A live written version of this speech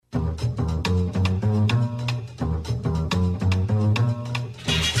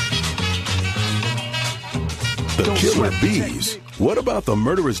The Killer Bees. What about the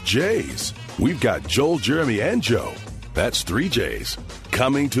Murderous Jays? We've got Joel, Jeremy, and Joe. That's 3 J's.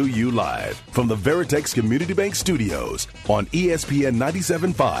 Coming to you live from the Veritex Community Bank Studios on ESPN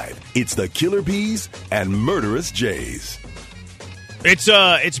 97.5. It's the Killer Bees and Murderous Jays. It's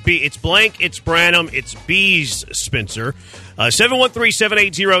Blank, it's Branham, it's Bees, Spencer.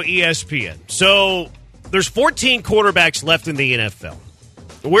 713-780-ESPN. So there's 14 quarterbacks left in the NFL.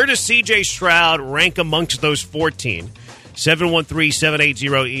 Where does C.J. Stroud rank amongst those 14?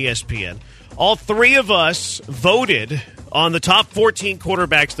 713-780-ESPN. All three of us voted on the top 14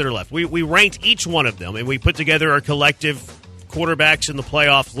 quarterbacks that are left. We ranked each one of them, and we put together our collective quarterbacks in the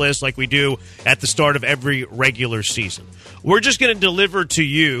playoff list like we do at the start of every regular season. We're just going to deliver to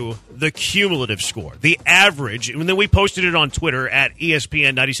you the cumulative score, the average, and then we posted it on Twitter at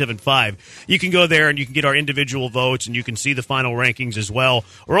ESPN 97.5. You can go there and you can get our individual votes and you can see the final rankings as well.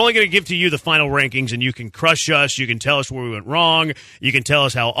 We're only going to give to you the final rankings, and you can crush us. You can tell us where we went wrong. You can tell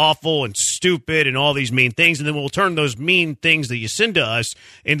us how awful and stupid and all these mean things, and then we'll turn those mean things that you send to us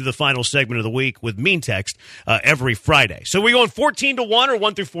into the final segment of the week with mean text every Friday. So we going 14-1 or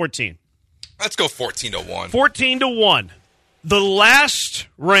 1 through 14? Let's go 14-1. 14-1. The last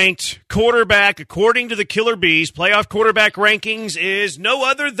ranked quarterback, according to the Killer Bees, playoff quarterback rankings, is no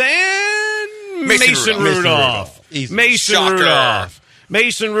other than Mason Rudolph.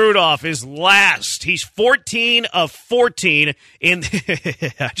 Mason Rudolph is last. He's 14 of 14 in.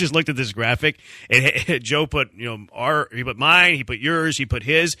 I just looked at this graphic, and Joe put he put mine, he put yours, he put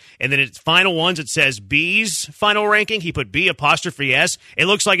his, and then its final ones it says B's final ranking. He put B''S. It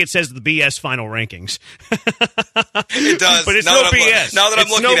looks like it says the BS final rankings. It does, but it's no BS. Now that I'm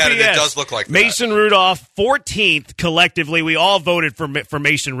looking at it, it does look like that. Mason Rudolph, 14th collectively. We all voted for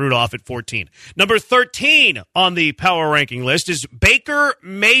Mason Rudolph at 14. Number 13 on the power ranking list is Baker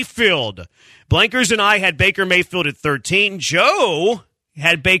Mayfield. Blankers and I had Baker Mayfield at 13. Joe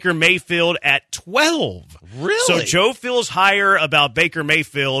had Baker Mayfield at 12. Really? So Joe feels higher about Baker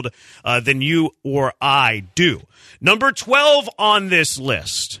Mayfield than you or I do. Number 12 on this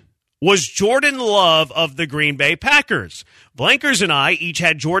list was Jordan Love of the Green Bay Packers. Blankers and I each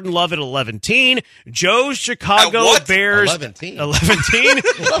had Jordan Love at 11. Joe's Chicago Bears. 11.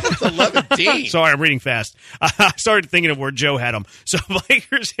 11. Sorry, I'm reading fast. I started thinking of where Joe had him. So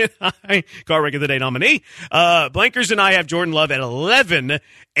Blankers and I, car wreck of the day nominee. Blankers and I have Jordan Love at 11,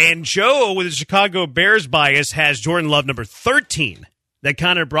 and Joe, with his Chicago Bears bias, has Jordan Love number 13. That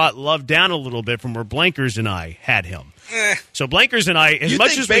kind of brought Love down a little bit from where Blankers and I had him. So Blankers and I, as you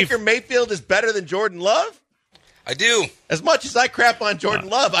much think as Baker Mayfield is better than Jordan Love? I do. As much as I crap on Jordan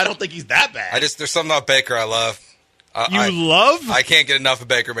Love, I don't think he's that bad. There's something about Baker I love. Love? I can't get enough of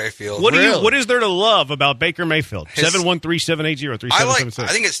Baker Mayfield. What is there to love about Baker Mayfield? 713-780-3776. I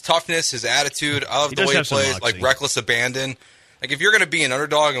think his toughness, his attitude. I love the way he plays, like reckless abandon. Like if you're going to be an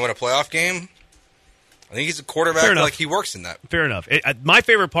underdog and win a playoff game, I think he's a quarterback like he works in that. Fair enough. My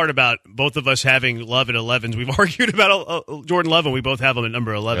favorite part about both of us having Love at 11s, we've argued about Jordan Love, and we both have him at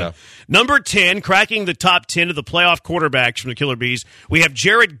number 11. Yeah. Number 10, cracking the top 10 of the playoff quarterbacks from the Killer Bees, we have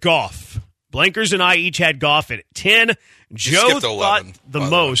Jared Goff. Blankers and I each had Goff at 10. Joe thought the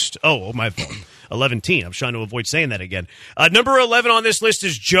most. Oh, my fault. 11. I was trying to avoid saying that again. Number 11 on this list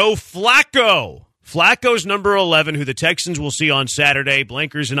is Joe Flacco. Flacco's number 11, who the Texans will see on Saturday.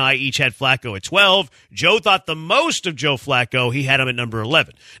 Blankers and I each had Flacco at 12. Joe thought the most of Joe Flacco. He had him at number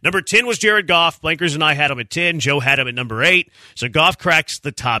 11. Number 10 was Jared Goff. Blankers and I had him at 10. Joe had him at number 8. So Goff cracks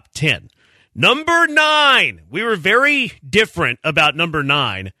the top 10. Number 9. We were very different about number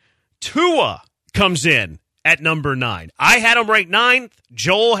 9. Tua comes in at number 9. I had him ranked 9th.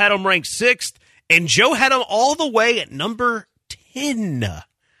 Joel had him ranked 6th. And Joe had him all the way at number 10.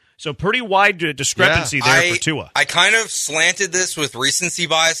 So pretty wide discrepancy there for Tua. I kind of slanted this with recency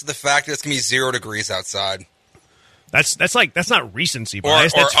bias of the fact that it's going to be 0 degrees outside. That's not recency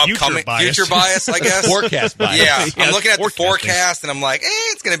bias. That's future bias. Future bias, I guess. Forecast bias. Yeah, I'm looking at the forecast, and I'm like,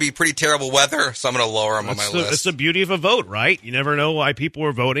 it's going to be pretty terrible weather, so I'm going to lower him on my list. That's the beauty of a vote, right? You never know why people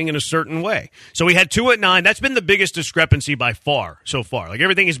are voting in a certain way. So we had Tua at 9. That's been the biggest discrepancy by far so far. Like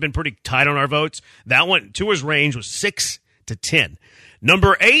everything has been pretty tight on our votes. That one, Tua's range was 6 to 10.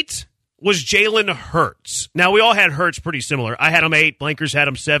 Number 8 was Jalen Hurts. Now, we all had Hurts pretty similar. I had him 8, Blankers had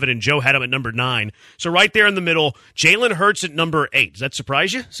him 7, and Joe had him at number 9. So right there in the middle, Jalen Hurts at number 8. Does that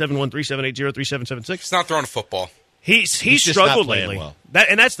surprise you? 713-780-3776. He's not throwing a football. He's struggled lately. Well.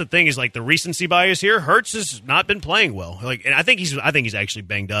 That's the thing is like the recency bias here. Hurts has not been playing well. Like, and I think he's actually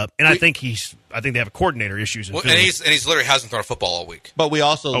banged up, and I think they have coordinator issues. And he's literally hasn't thrown a football all week. But we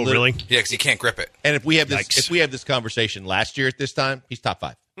also really? Yeah, because he can't grip it. And if we have this conversation last year at this time, he's top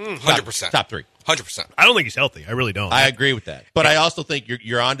 5. 100%. Top 3. 100%. I don't think he's healthy. I really don't. I agree with that. But I also think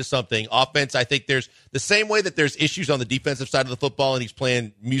you're onto something. Offense, I think there's the same way that there's issues on the defensive side of the football and he's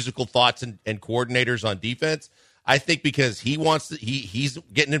playing musical thoughts and coordinators on defense. I think because he's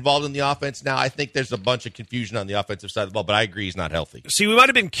getting involved in the offense now, I think there's a bunch of confusion on the offensive side of the ball, but I agree he's not healthy. See, we might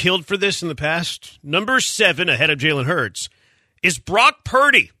have been killed for this in the past. Number 7 ahead of Jalen Hurts is Brock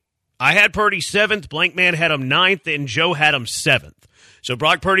Purdy. I had Purdy 7th, Blank Man had him 9th, and Joe had him 7th. So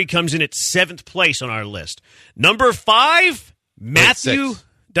Brock Purdy comes in at 7th place on our list. Number 5, Matthew.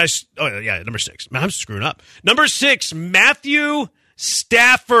 Number 6. I'm screwing up. Number 6, Matthew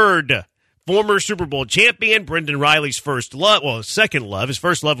Stafford. Former Super Bowl champion, Brendan Riley's second love. His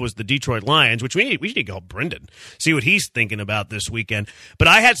first love was the Detroit Lions, which we need to call Brendan, see what he's thinking about this weekend. But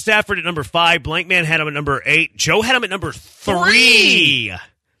I had Stafford at number 5. Blank Man had him at number 8. Joe had him at number 3.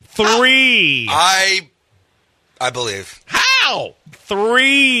 3. I believe. How?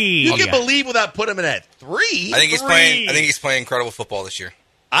 3. You can believe without putting him in at 3. I think he's playing incredible football this year.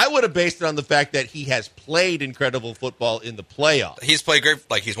 I would have based it on the fact that he has played incredible football in the playoffs. He's played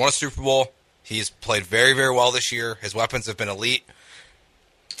great. Like, he's won a Super Bowl. He's played very, very well this year. His weapons have been elite.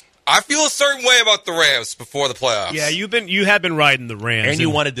 I feel a certain way about the Rams before the playoffs. Yeah, you have been riding the Rams. And you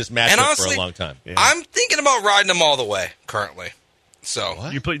wanted this matchup honestly, for a long time. Yeah. I'm thinking about riding them all the way currently. So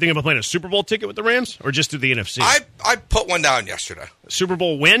what? You thinking about playing a Super Bowl ticket with the Rams or just through the NFC? I put one down yesterday. Super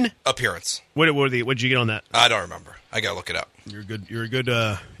Bowl win? Appearance. What did you get on that? I don't remember. I gotta look it up. You're a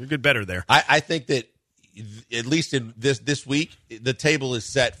good better there. I think that at least in this week, the table is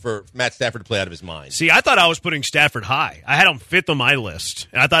set for Matt Stafford to play out of his mind. See, I thought I was putting Stafford high. I had him 5th on my list,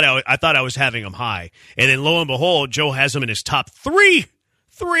 and I thought I was having him high. And then lo and behold, Joe has him in his top 3.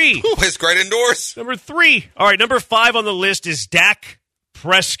 3. Plays great indoors. Number 3. All right, number 5 on the list is Dak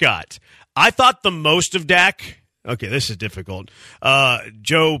Prescott. I thought the most of Dak. Okay, this is difficult.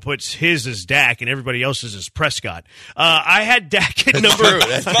 Joe puts his as Dak, and everybody else's as Prescott. I had Dak at number. True.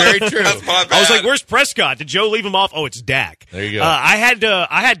 That's very true. That's my bad. I was like, "Where's Prescott?" Did Joe leave him off? Oh, it's Dak. There you go. I had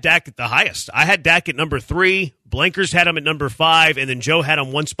Dak at the highest. I had Dak at number 3. Blankers had him at number 5, and then Joe had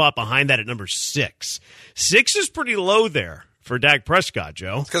him one spot behind that at number 6. 6 is pretty low there for Dak Prescott,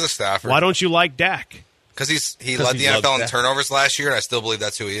 Joe. It's because of Stafford. Why don't you like Dak? Because he led the NFL in turnovers last year, and I still believe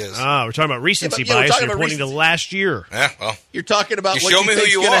that's who he is. We're talking about recency bias. You're pointing to last year. Yeah, well. You're talking about what you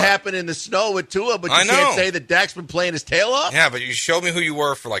think's going to happen in the snow with Tua, but you can't say that Dak's been playing his tail off? Yeah, but you showed me who you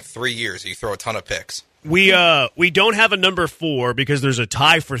were for like 3 years. You throw a ton of picks. We don't have a number 4 because there's a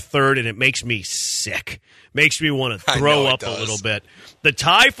tie for 3rd, and it makes me sick. Makes me want to throw up a little bit. The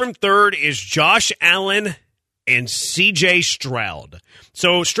tie from 3rd is Josh Allen and C.J. Stroud.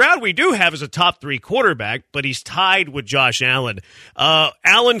 So Stroud we do have as a top 3 quarterback, but he's tied with Josh Allen.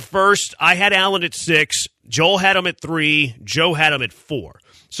 Allen first. I had Allen at 6. Joel had him at 3. Joe had him at 4.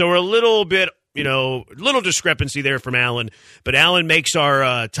 So we're a little bit, little discrepancy there from Allen. But Allen makes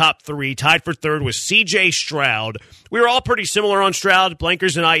our top 3. Tied for 3rd with C.J. Stroud. We were all pretty similar on Stroud.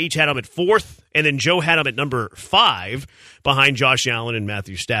 Blankers and I each had him at 4th. And then Joe had him at number 5 behind Josh Allen and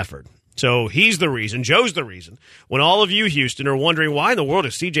Matthew Stafford. So he's the reason, Joe's the reason. When all of you, Houston, are wondering why in the world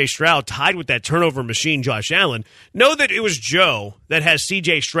is C.J. Stroud tied with that turnover machine, Josh Allen, know that it was Joe that has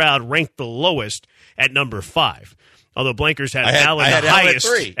C.J. Stroud ranked the lowest at number 5. Although Blankers had Allen the highest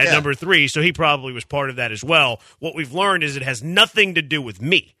at number 3, so he probably was part of that as well. What we've learned is it has nothing to do with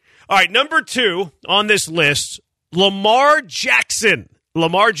me. All right, number 2 on this list, Lamar Jackson.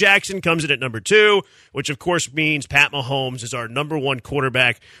 Lamar Jackson comes in at number 2, which of course means Pat Mahomes is our number 1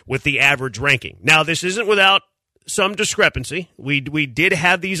 quarterback with the average ranking. Now, this isn't without some discrepancy. We did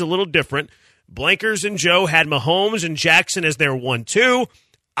have these a little different. Blankers and Joe had Mahomes and Jackson as their 1-2.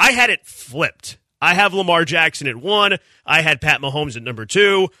 I had it flipped. I have Lamar Jackson at 1. I had Pat Mahomes at number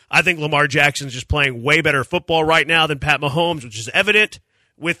 2. I think Lamar Jackson's just playing way better football right now than Pat Mahomes, which is evident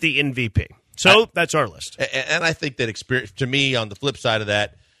with the MVP. So that's our list. And I think that experience, to me, on the flip side of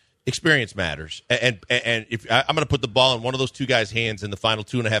that, experience matters. And if I'm going to put the ball in one of those 2 guys' hands in the final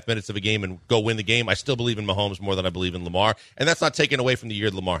 2.5 minutes of a game and go win the game, I still believe in Mahomes more than I believe in Lamar. And that's not taken away from the year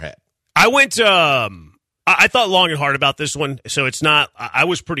that Lamar had. I went, I thought long and hard about this one, so it's not, I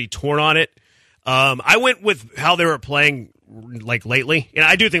was pretty torn on it. I went with how they were playing like lately, and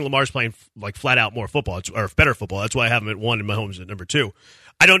I do think Lamar's playing like flat out more football, or better football. That's why I have him at 1 and Mahomes at number 2.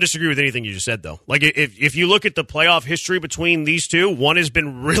 I don't disagree with anything you just said, though. Like, if you look at the playoff history between these two, one has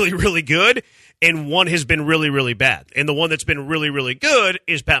been really, really good, and one has been really, really bad. And the one that's been really, really good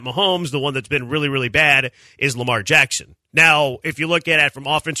is Pat Mahomes. The one that's been really, really bad is Lamar Jackson. Now, if you look at it from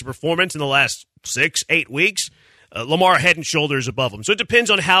offensive performance in the last 6-8 weeks, Lamar head and shoulders above him. So it depends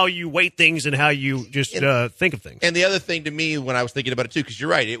on how you weight things and how you just think of things. And the other thing to me when I was thinking about it, too, because you're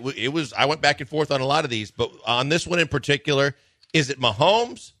right, it was I went back and forth on a lot of these, but on this one in particular, is it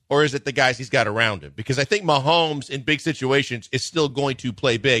Mahomes or is it the guys he's got around him? Because I think Mahomes in big situations is still going to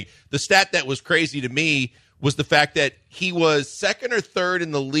play big. The stat that was crazy to me was the fact that he was second or third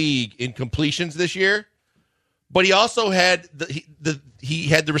in the league in completions this year, but he also had he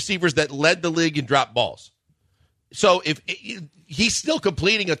had the receivers that led the league in drop balls. So if he's still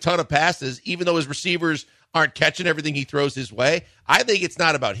completing a ton of passes, even though his receivers aren't catching everything he throws his way, I think it's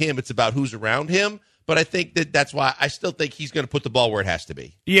not about him. It's about who's around him. But I think that's why I still think he's going to put the ball where it has to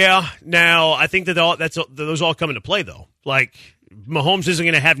be. Yeah. Now, I think that those all come into play, though. Like, Mahomes isn't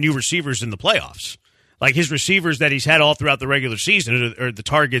going to have new receivers in the playoffs. Like, his receivers that he's had all throughout the regular season are the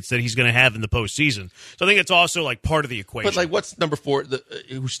targets that he's going to have in the postseason. So I think it's also, like, part of the equation. But, like, what's number 4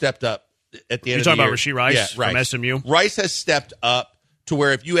 who stepped up at the end of the year? You're talking about Rashee Rice from SMU? Rice has stepped up to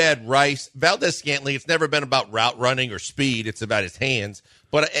where if you add Rice, Valdez-Scantling, it's never been about route running or speed. It's about his hands.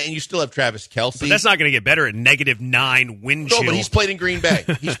 And you still have Travis Kelce. But that's not going to get better at -9 wind chill. No, but he's played in Green Bay.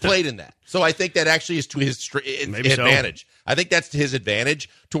 He's played in that. So I think that actually is to his advantage. So. I think that's to his advantage,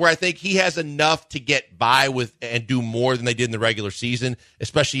 to where I think he has enough to get by with and do more than they did in the regular season,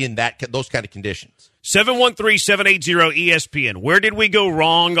 especially in those kind of conditions. 713-780-ESPN. Where did we go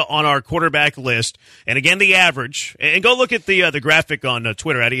wrong on our quarterback list? And again, the average. And go look at the graphic on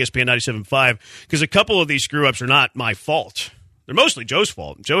Twitter at ESPN 97.5, because a couple of these screw-ups are not my fault. They're mostly Joe's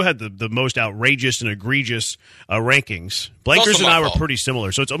fault. Joe had the most outrageous and egregious rankings. Blankers and I were pretty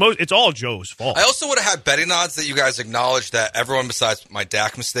similar, so it's all Joe's fault. I also would have had betting odds that you guys acknowledged that everyone besides my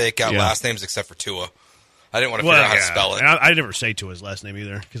Dak mistake got last names except for Tua. I didn't want to figure out how to spell it. And I never say Tua's last name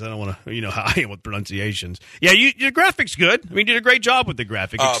either, because I don't want to, how I am with pronunciations. Yeah, your graphic's good. I mean, you did a great job with the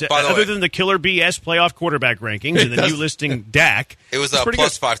graphic, other than the killer BS playoff quarterback rankings and then you listing Dak. It was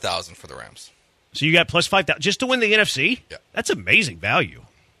plus 5,000 for the Rams. So you got plus 5,000 just to win the NFC? Yeah. That's amazing value.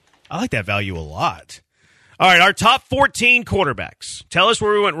 I like that value a lot. All right, our top 14 quarterbacks. Tell us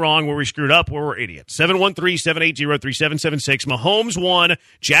where we went wrong, where we screwed up, where we're idiots. 713-780-3776. Mahomes 1,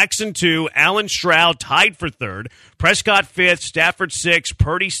 Jackson 2, Allen Stroud tied for 3rd, Prescott 5th, Stafford 6,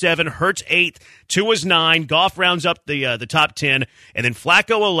 Purdy 7, Hurts 8, Tua's 9, Goff rounds up the top 10, and then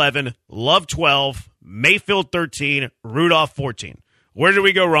Flacco 11, Love 12, Mayfield 13, Rudolph 14. Where did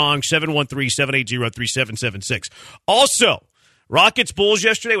we go wrong? 713-780-3776. Also, Rockets Bulls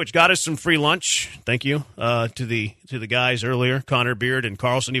yesterday, which got us some free lunch. Thank you to the guys earlier, Connor Beard and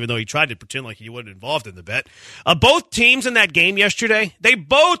Carlson, even though he tried to pretend like he wasn't involved in the bet. Both teams in that game yesterday, they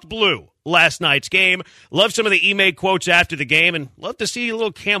both blew last night's game. Love some of the Ime quotes after the game, and love to see a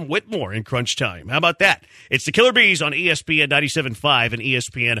little Cam Whitmore in crunch time. How about that? It's the Killer Bees on ESPN 97.5 and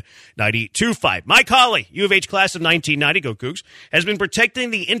ESPN 92.5. Mike Hawley, U of H class of 1990, go Cougs, has been protecting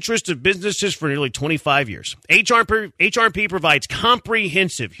the interests of businesses for nearly 25 years. HRP provides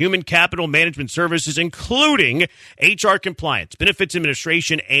comprehensive human capital management services, including HR compliance, benefits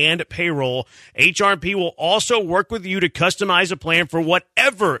administration, and payroll. HRP will also work with you to customize a plan for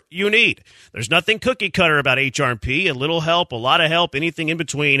whatever you need. There's nothing cookie cutter about HRP. A little help, a lot of help, anything in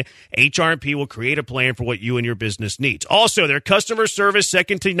between. HRP will create a plan for what you and your business needs. Also, their customer service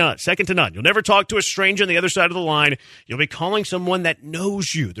second to none. You'll never talk to a stranger on the other side of the line. You'll be calling someone that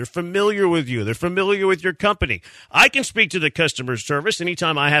knows you. They're familiar with you. They're familiar with your company. I can speak to the customer service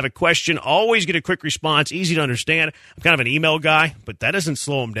anytime I have a question. Always get a quick response, easy to understand. I'm kind of an email guy, but that doesn't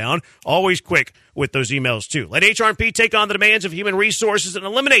slow them down. Always quick with those emails, too. Let HRP take on the demands of human resources and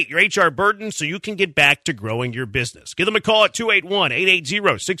eliminate your HR burden so you can get back to growing your business. Give them a call at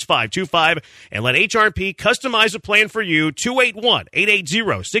 281-880-6525 and let HRP customize a plan for you,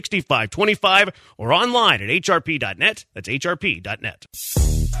 281-880-6525, or online at hrp.net. That's hrp.net.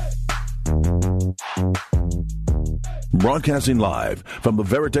 Broadcasting live from the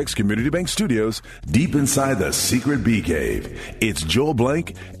Veritex Community Bank Studios, deep inside the secret bee cave, it's Joel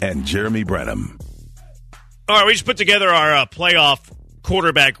Blank and Jeremy Branham. All right, we just put together our playoff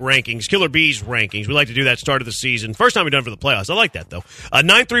quarterback rankings, Killer Bees rankings. We like to do that start of the season. First time we've done for the playoffs. I like that, though.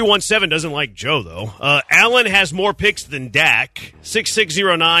 9317 doesn't like Joe, though. Allen has more picks than Dak.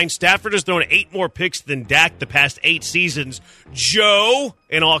 6609. Stafford has thrown 8 more picks than Dak the past 8 seasons. Joe,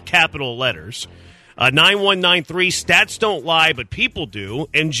 in all capital letters. 9193, stats don't lie, but people do.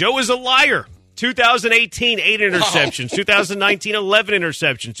 And Joe is a liar. 2018, 8 interceptions. 2019, 11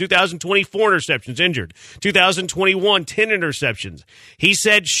 interceptions. 2020, 4 interceptions, injured. 2021, 10 interceptions. He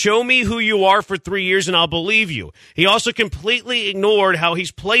said, show me who you are for 3 years and I'll believe you. He also completely ignored how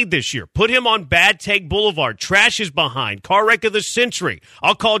he's played this year. Put him on Bad Take Boulevard. Trash is behind. Car wreck of the century.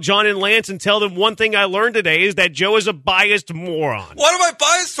 I'll call John and Lance and tell them one thing I learned today is that Joe is a biased moron. What am I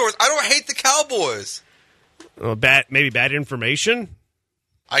biased towards? I don't hate the Cowboys. Maybe bad information?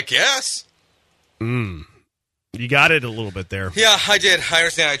 I guess. You got it a little bit there. Yeah, I did. I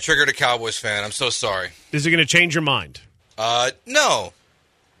understand I triggered a Cowboys fan. I'm so sorry. Is it going to change your mind? No.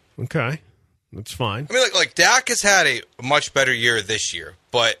 Okay. That's fine. I mean, like Dak has had a much better year this year,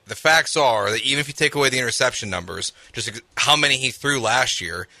 but the facts are that even if you take away the interception numbers, just how many he threw last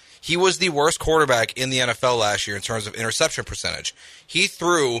year, he was the worst quarterback in the NFL last year in terms of interception percentage. He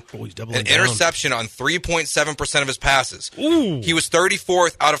threw an interception on 3.7% of his passes. Ooh. He was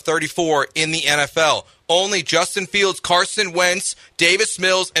 34th out of 34 in the NFL. Only Justin Fields, Carson Wentz, Davis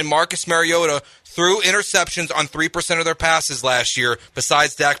Mills, and Marcus Mariota threw interceptions on 3% of their passes last year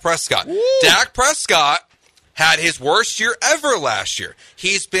besides Dak Prescott. Ooh. Dak Prescott had his worst year ever last year.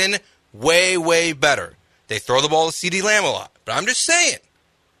 He's been way, way better. They throw the ball to CeeDee Lamb a lot, but I'm just saying.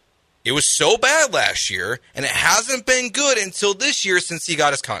 It was so bad last year, and it hasn't been good until this year since he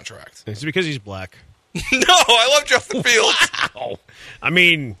got his contract. It's because he's black. No, I love Justin Fields. Wow. I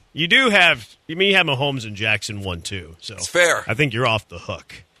mean, you have Mahomes and Jackson 1-2. So it's fair. I think you're off the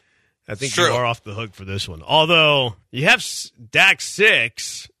hook. I think you are off the hook for this one. Although you have Dak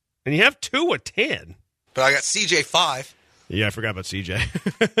 6, and you have Tua 10. But I got CJ 5. Yeah, I forgot about CJ.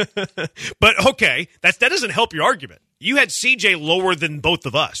 But okay, that doesn't help your argument. You had CJ lower than both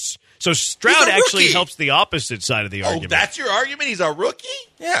of us. So Stroud actually helps the opposite side of the argument. Oh, that's your argument? He's a rookie?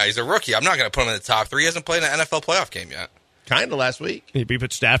 Yeah, he's a rookie. I'm not going to put him in the top 3. He hasn't played an NFL playoff game yet. Kind of last week. He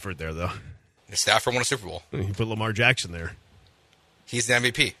put Stafford there, though. Stafford won a Super Bowl. He put Lamar Jackson there. He's the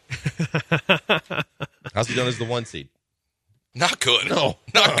MVP. How's he done as the 1 seed? Not good. No.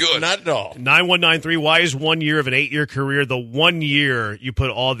 Not good. Not at all. 9193, why is 1 year of an 8-year career the 1 year you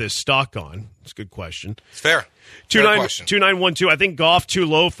put all this stock on? It's a good question. It's fair. 2912, I think Goff too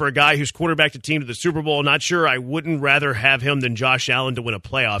low for a guy who's quarterbacked a team to the Super Bowl. Not sure I wouldn't rather have him than Josh Allen to win a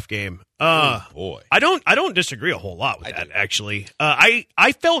playoff game. Oh, boy. I don't disagree a whole lot with that, actually.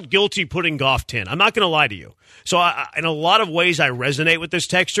 I felt guilty putting Goff 10. I'm not going to lie to you. So in a lot of ways, I resonate with this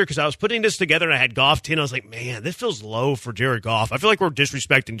texture because I was putting this together and I had Goff 10. I was like, man, this feels low for Jared Goff. I feel like we're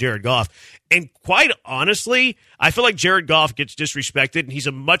disrespecting Jared Goff. And quite honestly, I feel like Jared Goff gets disrespected and he's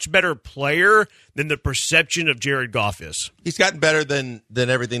a much better player than the perception of Jared Goff is. He's gotten better than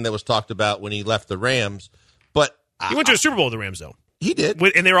everything that was talked about when he left the Rams. But he went to a Super Bowl with the Rams, though. He did.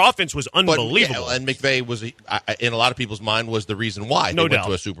 And their offense was unbelievable. And McVay was, in a lot of people's mind, was the reason why they went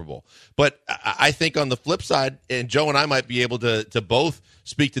to a Super Bowl. But I think on the flip side, and Joe and I might be able to both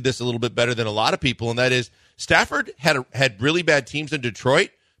speak to this a little bit better than a lot of people, and that is Stafford had really bad teams in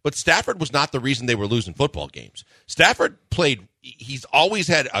Detroit, but Stafford was not the reason they were losing football games. Stafford played – he's always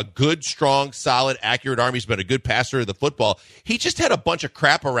had a good, strong, solid, accurate arm. He's been a good passer of the football. He just had a bunch of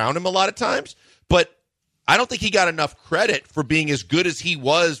crap around him a lot of times, but – I don't think he got enough credit for being as good as he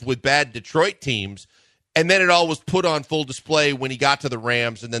was with bad Detroit teams, and then it all was put on full display when he got to the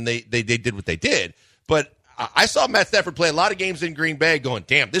Rams, and then they did what they did. But I saw Matt Stafford play a lot of games in Green Bay going,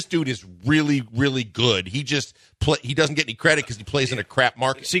 damn, this dude is really, really good. He just he doesn't get any credit because he plays in a crap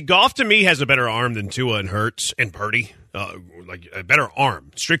market. See, Goff to me has a better arm than Tua and Hurts and Purdy. Like a better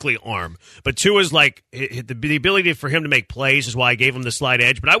arm, strictly arm. But Tua's like the ability for him to make plays is why I gave him the slight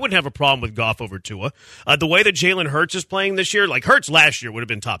edge. But I wouldn't have a problem with Goff over Tua. The way that Jalen Hurts is playing this year, like Hurts last year would have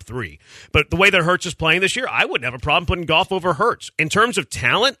been top 3. But the way that Hurts is playing this year, I wouldn't have a problem putting Goff over Hurts. In terms of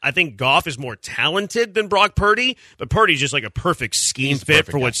talent, I think Goff is more talented than Brock Purdy. But Purdy's just like a perfect scheme fit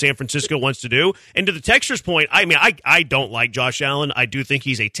for what San Francisco wants to do. And to the texture's point, I mean, I don't like Josh Allen. I do think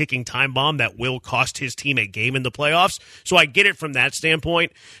he's a ticking time bomb that will cost his team a game in the playoffs. So I get it from that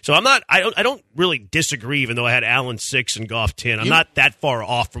standpoint. So I don't really disagree, even though I had Allen 6 and Goff 10. I'm not that far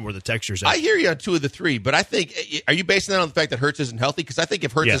off from where the texture's at. I hear you on 2 of the 3, but I think, are you basing that on the fact that Hurts isn't healthy? Because I think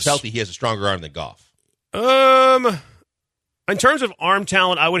if Hurts is healthy, he has a stronger arm than Goff. In terms of arm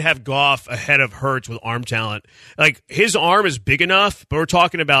talent, I would have Goff ahead of Hurts with arm talent. Like, his arm is big enough, but we're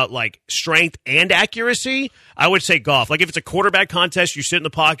talking about, like, strength and accuracy. I would say Goff. Like, if it's a quarterback contest, you sit in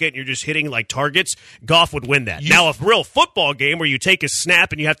the pocket and you're just hitting, like, targets, Goff would win that. Now, a real football game where you take a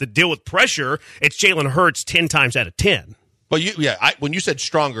snap and you have to deal with pressure, it's Jalen Hurts 10 times out of 10. But when you said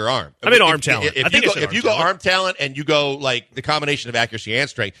stronger arm, I mean arm talent. If you go arm talent and you go like the combination of accuracy and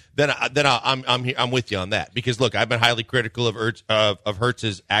strength, then I'm with you on that. Because look, I've been highly critical of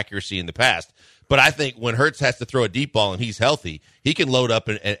Hurts's accuracy in the past, But I think when Hurts has to throw a deep ball and he's healthy, he can load up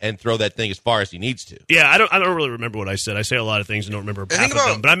and throw that thing as far as he needs to. Yeah, I don't really remember what I said. I say a lot of things and don't remember half of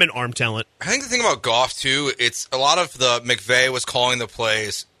them, but I'm in arm talent. I think the thing about Goff, too, it's a lot of the McVay was calling the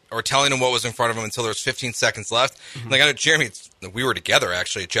plays or telling him what was in front of him until there was 15 seconds left. Mm-hmm. Like, I know Jeremy, we were together,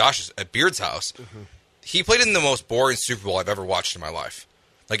 actually, at Beard's house. Mm-hmm. He played in the most boring Super Bowl I've ever watched in my life.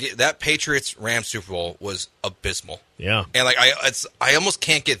 Like, that Patriots-Rams Super Bowl was abysmal. Yeah. And, like, I almost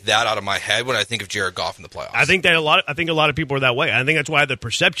can't get that out of my head when I think of Jared Goff in the playoffs. I think a lot of people are that way. I think that's why the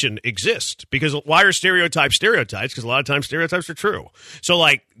perception exists. Because why are stereotypes? Because a lot of times stereotypes are true. So,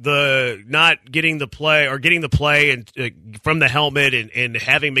 like, the not getting the play or getting the play and from the helmet and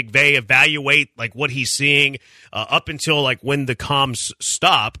having McVay evaluate, like, what he's seeing up until, like, when the comms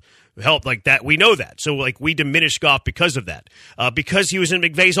stop – help like that. We know that. So, like, we diminish Goff because of that. Because he was in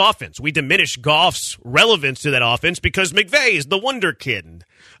McVay's offense. We diminish Goff's relevance to that offense because McVay is the wonder kid.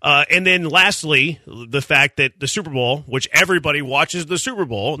 And then lastly, the fact that the Super Bowl, which everybody watches the Super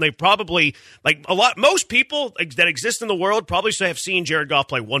Bowl, and they probably, like most people that exist in the world probably have seen Jared Goff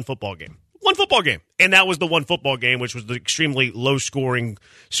play one football game. One football game. And that was the one football game, which was the extremely low-scoring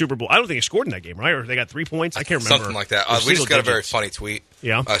Super Bowl. I don't think he scored in that game, right? Or they got 3 points? I can't remember. Something like that. We just got a very funny tweet.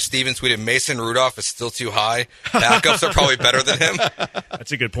 Yeah. Steven tweeted, Mason Rudolph is still too high. Backups are probably better than him.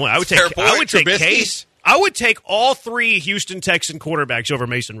 That's a good point. I would take Case. I would take all three Houston Texan quarterbacks over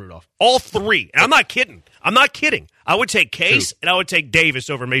Mason Rudolph. All three. And I'm not kidding. I would take Case and I would take Davis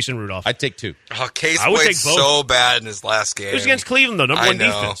over Mason Rudolph. I'd take two. Oh, Case played so bad in his last game. It was against Cleveland, though. Number one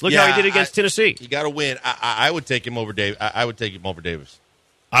defense. Look how he did against Tennessee. You got to win. I would take him over Davis. I would take him over Davis.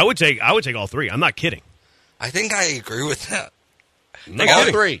 I would take all three. I'm not kidding. I think I agree with that. All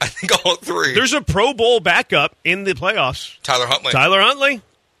three. I think all three. There's a Pro Bowl backup in the playoffs. Tyler Huntley.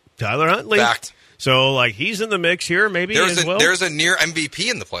 Fact. So, like, he's in the mix here, maybe as well. There's a near MVP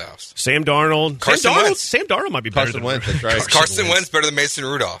in the playoffs. Sam Darnold. Carson Wentz. Sam Darnold might be better than Wentz. That's right. Carson Wentz better than Mason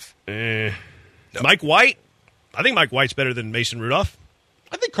Rudolph. No. Mike White. I think Mike White's better than Mason Rudolph.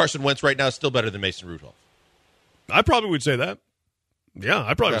 I think Carson Wentz right now is still better than Mason Rudolph. I probably would say that. Yeah,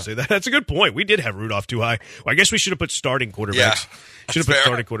 I probably would say that. That's a good point. We did have Rudolph too high. Well, I guess we should have put starting quarterbacks. Yeah, should have put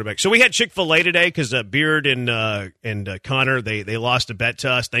starting quarterbacks. So we had Chick-fil-A today because Beard and Connor, they lost a bet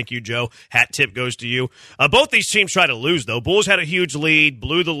to us. Thank you, Joe. Hat tip goes to you. Both these teams try to lose, though. Bulls had a huge lead,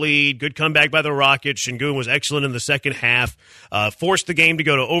 blew the lead. Good comeback by the Rockets. Şengün was excellent in the second half. Forced the game to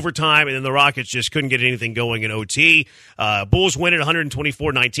go to overtime, and then the Rockets just couldn't get anything going in OT. Bulls win at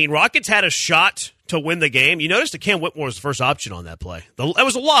 124-19. Rockets had a shot to win the game. You noticed that Cam Whitmore was the first option on that play. That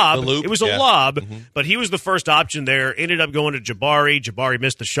was a lob. It was a lob, but he was the first option there. Ended up going to Jabari. Jabari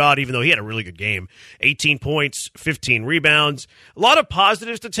missed the shot, even though he had a really good game. 18 points, 15 rebounds. A lot of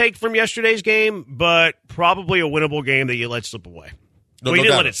positives to take from yesterday's game, but probably a winnable game that you let slip away. You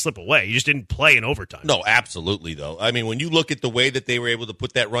didn't let it slip away. You just didn't play in overtime. No, absolutely, though. I mean, when you look at the way that they were able to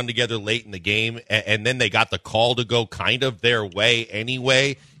put that run together late in the game, and then they got the call to go kind of their way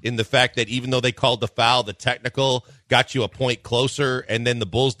anyway, in the fact that even though they called the foul, the technical got you a point closer, and then the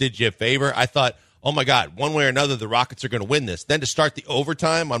Bulls did you a favor, I thought, oh, my God, one way or another, the Rockets are going to win this. Then to start the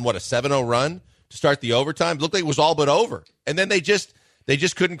overtime on, a 7-0 run, to start the overtime, it looked like it was all but over. And then they just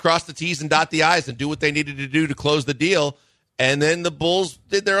couldn't cross the T's and dot the I's and do what they needed to do to close the deal. And then the Bulls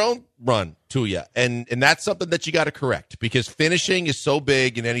did their own run to you. And that's something that you got to correct because finishing is so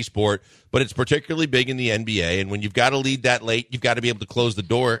big in any sport, but it's particularly big in the NBA. And when you've got to lead that late, you've got to be able to close the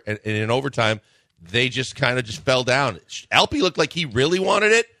door. And in overtime, they just kind of just fell down. Alpy looked like he really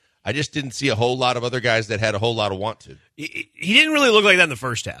wanted it. I just didn't see a whole lot of other guys that had a whole lot of want to. He didn't really look like that in the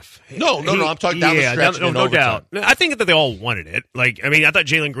first half. No. I'm talking down the stretch. No doubt. I think that they all wanted it. I thought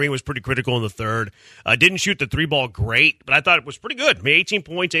Jalen Green was pretty critical in the third. Didn't shoot the three ball great, but I thought it was pretty good. 18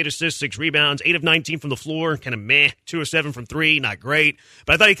 points, 8 assists, 6 rebounds, 8 of 19 from the floor, kind of meh. 2 of 7 from 3, not great.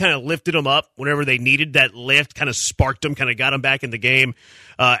 But I thought he kind of lifted them up whenever they needed that lift, kind of sparked them, kind of got them back in the game.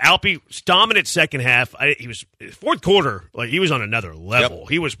 Alpy, dominant second half. He was fourth quarter, he was on another level. Yep.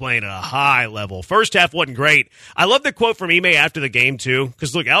 He was playing at a high level. First half wasn't great. I love the quote from Ime after the game, too,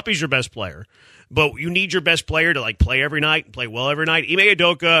 because, look, Alpy's your best player. But you need your best player to, play every night and play well every night. Ime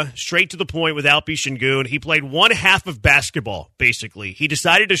Udoka, straight to the point with Alpy Şengün. He played one half of basketball, basically. He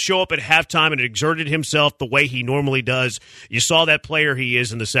decided to show up at halftime and exerted himself the way he normally does. You saw that player he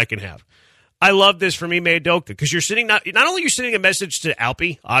is in the second half. I love this from Ime Udoka because you're sending not only you're sending a message to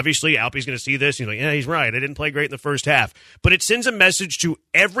Alpy. Obviously, Alpy's going to see this. He's like, yeah, he's right. I didn't play great in the first half. But it sends a message to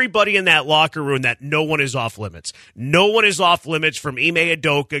everybody in that locker room that no one is off limits. No one is off limits from Ime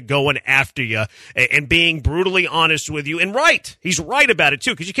Udoka going after you and being brutally honest with you. And right. He's right about it,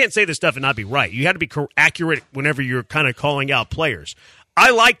 too, because you can't say this stuff and not be right. You have to be accurate whenever you're kind of calling out players.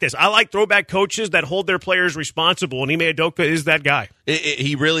 I like this. I like throwback coaches that hold their players responsible, and Ime Udoka is that guy.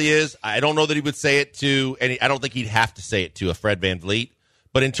 He really is. I don't know that he would say it to, and I don't think he'd have to say it to a Fred VanVleet.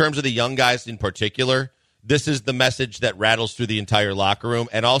 But in terms of the young guys in particular, this is the message that rattles through the entire locker room.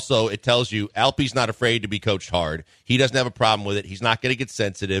 And also, it tells you Alpe's not afraid to be coached hard. He doesn't have a problem with it. He's not going to get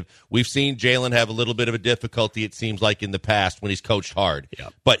sensitive. We've seen Jalen have a little bit of a difficulty, it seems like, in the past when he's coached hard. Yeah.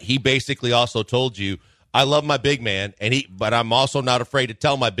 But he basically also told you, I love my big man, but I'm also not afraid to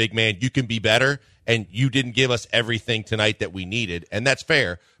tell my big man, you can be better, and you didn't give us everything tonight that we needed. And that's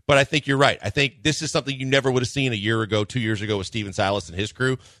fair. But I think you're right. I think this is something you never would have seen a year ago, 2 years ago with Steven Silas and his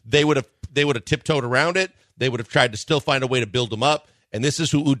crew. They would have tiptoed around it. They would have tried to still find a way to build them up. And this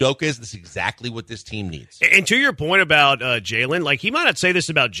is who Udoka is. This is exactly what this team needs. And to your point about Jalen, like, he might not say this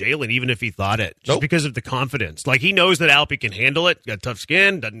about Jalen even if he thought it, just because of the confidence. Like, he knows that Alpe can handle it, got tough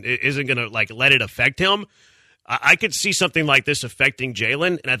skin, isn't going to, like, let it affect him. I could see something like this affecting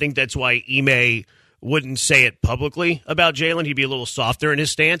Jalen, and I think that's why Ime wouldn't say it publicly about Jalen. He'd be a little softer in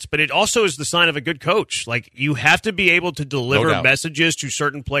his stance, but it also is the sign of a good coach. Like, you have to be able to deliver messages to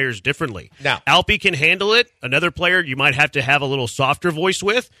certain players differently. Now, Alpe can handle it. Another player you might have to have a little softer voice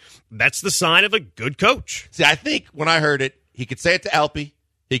with. That's the sign of a good coach. See, I think when I heard it, he could say it to Alpe.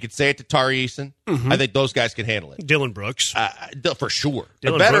 He could say it to Tari Eason. I think those guys can handle it. Dylan Brooks. For sure.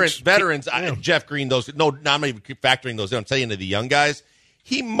 Dylan The veterans, yeah. Jeff Green, those. No, I'm not even factoring those in. I'm saying to the young guys.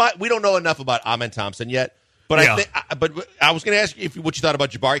 We don't know enough about Amen Thompson yet, but but I was going to ask you what you thought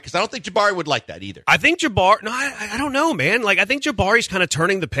about Jabari, because I don't think Jabari would like that either. I think I don't know, man. Like, I think Jabari's kind of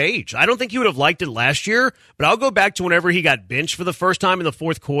turning the page. I don't think he would have liked it last year, but I'll go back to whenever he got benched for the first time in the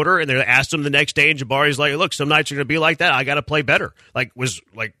fourth quarter, and they asked him the next day, and Jabari's like, look, some nights are going to be like that. I got to play better. Like, was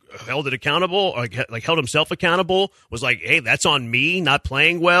like held it accountable, like held himself accountable, was like, hey, that's on me not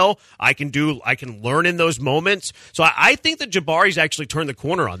playing well. I can learn in those moments. So I think that Jabari's actually turned the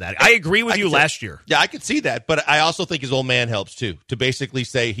corner on that. I agree with you last year. Yeah, I could see that, but I also think his old man helps too, to basically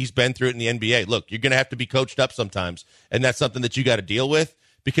say he's been through it in the NBA. Look, you're going to have to be coached up sometimes, and that's something that you got to deal with,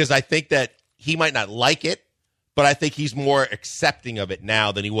 because I think that he might not like it, but I think he's more accepting of it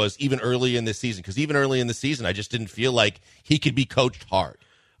now than he was even early in this season, because even early in the season, I just didn't feel like he could be coached hard.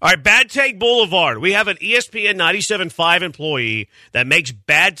 All right, Bad Take Boulevard. We have an ESPN 97.5 employee that makes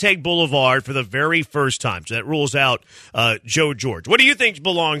Bad Take Boulevard for the very first time. So that rules out Joe George. What do you think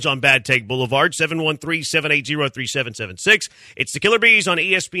belongs on Bad Take Boulevard? 713-780-3776. It's the Killer Bees on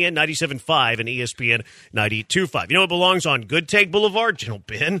ESPN 97.5 and ESPN 92.5. You know what belongs on Good Take Boulevard? Gentle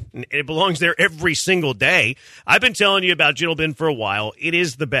Ben. It belongs there every single day. I've been telling you about Gentle Ben for a while. It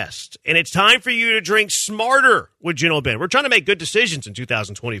is the best. And it's time for you to drink smarter with Gentle Ben. We're trying to make good decisions in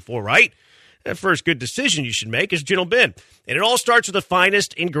 2024, right? That first good decision you should make is Gentle Ben. And it all starts with the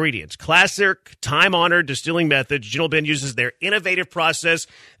finest ingredients. Classic, time-honored distilling methods. Gentle Ben uses their innovative process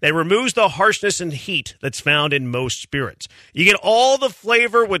that removes the harshness and heat that's found in most spirits. You get all the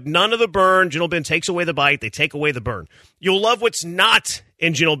flavor with none of the burn. Gentle Ben takes away the bite. They take away the burn. You'll love what's not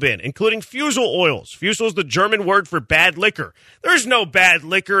in Gentle Ben, including fusel oils. Fusel is the German word for bad liquor. There's no bad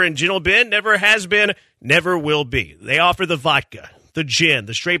liquor in Gentle Ben. Never has been, never will be. They offer the vodka, the gin,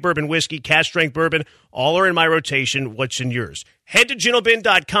 the straight bourbon whiskey, cask-strength bourbon, all are in my rotation. What's in yours? Head to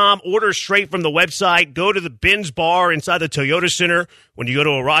gentleben.com, order straight from the website, go to the Ben's bar inside the Toyota Center. When you go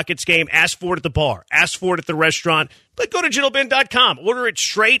to a Rockets game, ask for it at the bar, ask for it at the restaurant, but go to gentleben.com, order it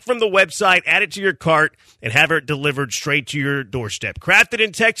straight from the website, add it to your cart, and have it delivered straight to your doorstep. Crafted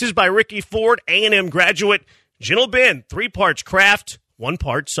in Texas by Ricky Ford, A&M graduate. Gentle Ben, 3 parts craft, 1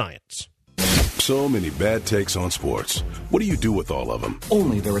 part science. So many bad takes on sports. What do you do with all of them?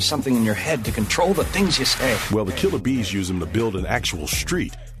 Only there is something in your head to control the things you say. Well, the Killer Bees use them to build an actual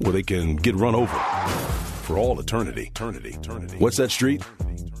street where they can get run over for all eternity. What's that street?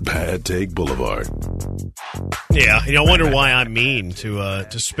 Bad Take Boulevard. Yeah, I wonder why I'm mean to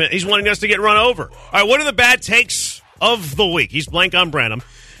spend. He's wanting us to get run over. All right, what are the bad takes of the week? He's blank on Branham.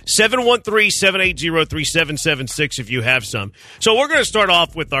 713-780-3776 if you have some. So we're going to start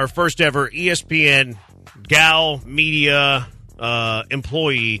off with our first ever ESPN Gal Media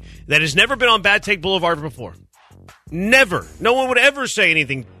employee that has never been on Bad Take Boulevard before. Never. No one would ever say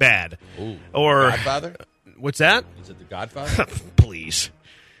anything bad. Ooh, or Godfather? What's that? Is it the Godfather? Please.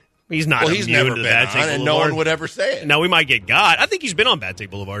 He's not he's immune never to been Bad on, Take and Boulevard. no one would ever say it. Now we might get God. I think he's been on Bad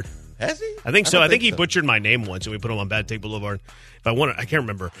Take Boulevard. Has he? I think so. I think he so. butchered my name once, and we put him on Bad Take Boulevard. If I want, I can't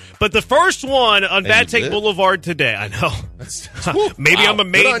remember. But the first one on Bad Take Boulevard today, I know. Maybe I'm a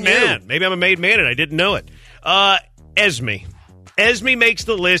made man. Maybe I'm a made man, and I didn't know it. Esme. Esme makes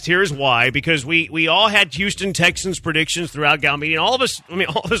the list. Here's why. Because we all had Houston Texans predictions throughout Gal Media, and all of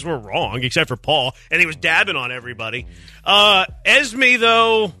us were wrong, except for Paul, and he was dabbing on everybody. Esme,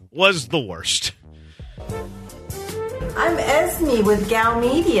 though, was the worst. I'm Esme with Gal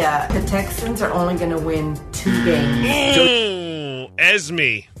Media. The Texans are only going to win 2 games.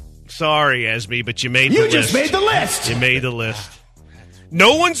 Esme. Sorry, Esme, but you made the list. You just made the list. You made the list.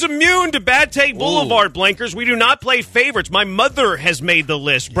 No one's immune to Bad Take Boulevard, Blankers. We do not play favorites. My mother has made the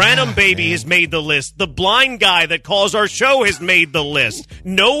list. Branham Baby has made the list. The blind guy that calls our show has made the list.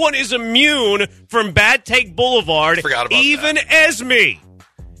 No one is immune from Bad Take Boulevard, even Esme.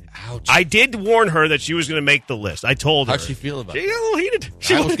 Ouch. I did warn her that she was going to make the list. I told her. How'd she feel about it? She got a little heated.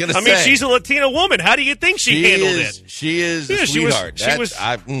 I was going to say. I mean, she's a Latina woman. How do you think she handled it? She is a sweetheart.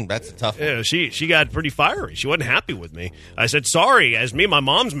 That's a tough one. Yeah, she got pretty fiery. She wasn't happy with me. I said, sorry, as me, my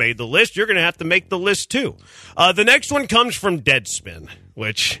mom's made the list. You're going to have to make the list, too. The next one comes from Deadspin,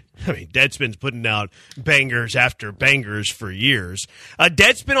 which, I mean, Deadspin's putting out bangers after bangers for years.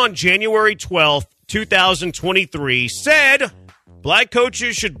 Deadspin on January 12th, 2023 said... Black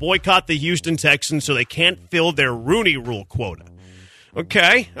coaches should boycott the Houston Texans so they can't fill their Rooney Rule quota.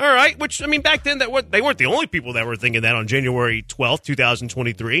 Okay, all right. Which, I mean, back then they weren't the only people that were thinking that on January 12th,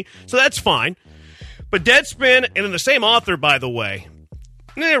 2023. So that's fine. But Deadspin, and then the same author, by the way,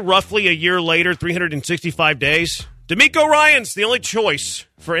 roughly a year later, 365 days, DeMeco Ryans the only choice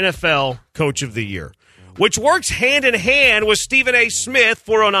for NFL Coach of the Year, which works hand in hand with Stephen A. Smith.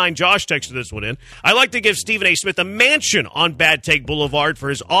 409 Josh texted this one in. I like to give Stephen A. Smith a mansion on Bad Take Boulevard for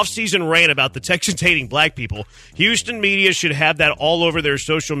his off-season rant about the Texans hating black people. Houston media should have that all over their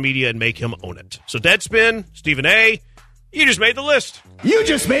social media and make him own it. So Deadspin, Stephen A., you just made the list. You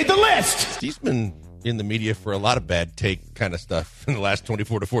just made the list. He's been in the media for a lot of bad take kind of stuff in the last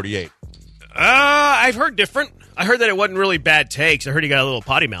 24 to 48. I've heard different. I heard that it wasn't really bad takes. I heard he got a little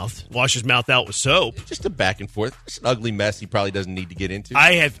potty mouth. Wash his mouth out with soap. Just a back and forth. It's an ugly mess he probably doesn't need to get into.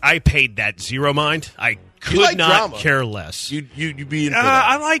 I paid that zero mind. I could not drama. Care less. You'd be in for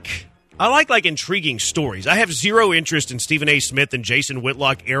that. I like intriguing stories. I have zero interest in Stephen A. Smith and Jason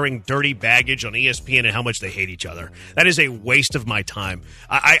Whitlock airing dirty baggage on ESPN and how much they hate each other. That is a waste of my time.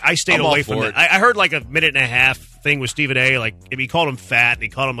 I stayed away from that. I heard like a minute and a half thing with Stephen A. Like if he called him fat and he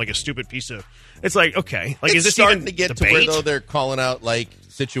called him like a stupid piece of. It's like okay, like is this starting even to get debate? to where though they're calling out like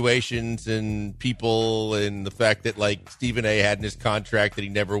situations and people and the fact that like Stephen A. had in his contract that he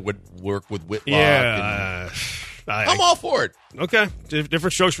never would work with Whitlock. Yeah. I'm all for it. Okay.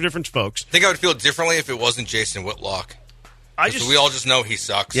 Different strokes for different folks. I think I would feel differently if it wasn't Jason Whitlock. We all just know he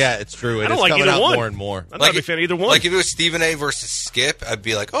sucks. Yeah, it's true. I don't like coming either out one. More and more. I'm not a big fan of either one. Like if it was Stephen A. versus Skip, I'd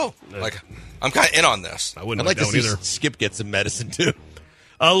be like, oh, like I'm kind of in on this. I wouldn't I'd like to see either. Skip get some medicine too.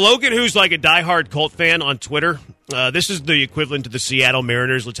 Logan, who's like a diehard Colt fan on Twitter, this is the equivalent to the Seattle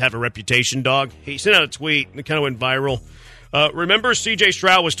Mariners. Let's have a reputation dog. He sent out a tweet and it kind of went viral. Remember C.J.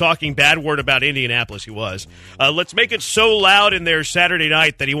 Stroud was talking bad word about Indianapolis. He was. Let's make it so loud in there Saturday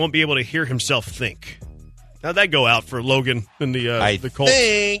night that he won't be able to hear himself think. How'd that go out for Logan and the Colts? I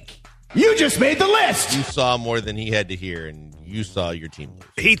think you just made the list. You saw more than he had to hear, and you saw your team lose.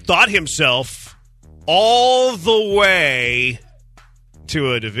 He thought himself all the way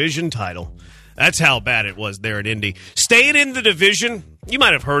to a division title. That's how bad it was there at Indy. Staying in the division, you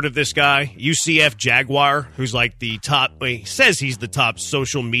might have heard of this guy, UCF Jaguar, who's like the top, well, he says he's the top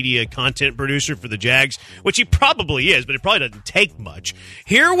social media content producer for the Jags, which he probably is, but it probably doesn't take much.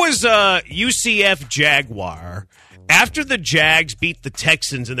 Here was UCF Jaguar after the Jags beat the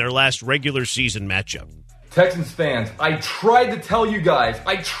Texans in their last regular season matchup. Texans fans, I tried to tell you guys,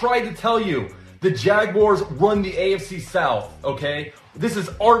 the Jaguars run the AFC South, okay? This is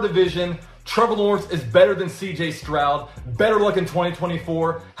our division. Trevor Lawrence is better than C.J. Stroud. Better luck in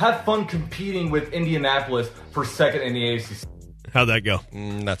 2024. Have fun competing with Indianapolis for second in the AFC. How'd that go?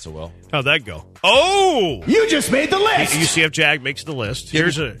 Not so well. How'd that go? Oh! You just made the list! UCF Jag makes the list.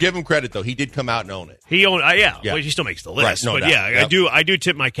 Give him credit, though. He did come out and own it. He owned, yeah. Well, he still makes the list. Right, no but doubt. yeah, Yep. I do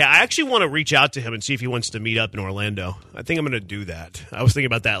tip my cap. I actually want to reach out to him and see if he wants to meet up in Orlando. I think I'm going to do that. I was thinking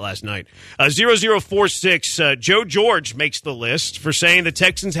about that last night. 0046, Joe George makes the list for saying the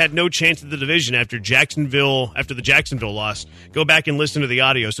Texans had no chance at the division after the Jacksonville loss. Go back and listen to the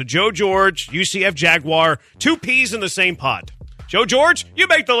audio. So Joe George, UCF Jaguar, two peas in the same pot. Joe George, you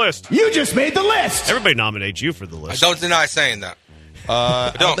make the list. You just made the list. Everybody nominates you for the list. I don't deny saying that.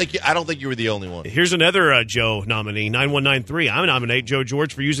 I don't think you were the only one. Here's another Joe nominee, 9193. I nominate Joe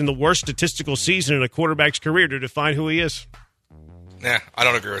George for using the worst statistical season in a quarterback's career to define who he is. Nah, I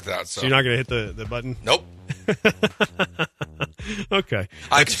don't agree with that. So, you're not going to hit the button? Nope. Okay.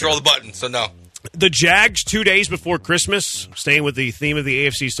 I control the button, so no. The Jags, 2 days before Christmas, staying with the theme of the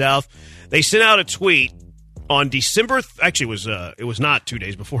AFC South, they sent out a tweet on December. Actually, it was not 2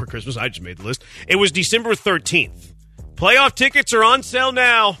 days before Christmas. I just made the list. It was December 13th. Playoff tickets are on sale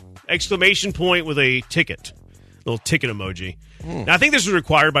now! Exclamation point with a ticket, little ticket emoji. Now, I think this was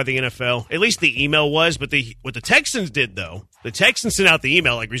required by the NFL. At least the email was. But what the Texans did, though, the Texans sent out the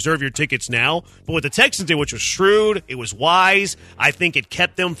email, like, reserve your tickets now. But what the Texans did, which was shrewd, it was wise. I think it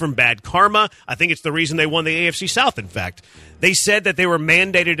kept them from bad karma. I think it's the reason they won the AFC South, in fact. They said that they were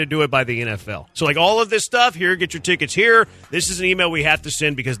mandated to do it by the NFL. So, like, all of this stuff, here, get your tickets here. This is an email we have to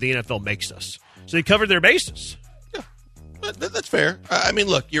send because the NFL makes us. So they covered their bases. Yeah, that's fair. I mean,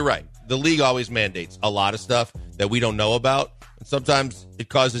 look, you're right. The league always mandates a lot of stuff that we don't know about. And sometimes it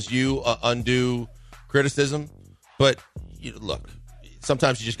causes you undue criticism. But, look,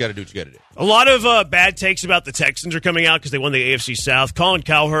 sometimes you just got to do what you got to do. A lot of bad takes about the Texans are coming out because they won the AFC South. Colin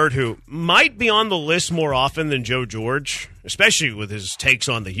Cowherd, who might be on the list more often than Joe George, especially with his takes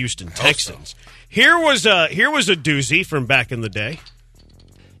on the Houston Texans. Here was a doozy from back in the day.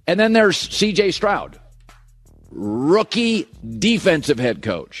 And then there's C.J. Stroud, rookie defensive head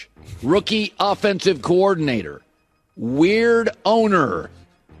coach, rookie offensive coordinator, weird owner,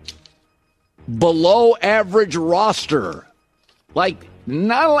 below average roster. Like,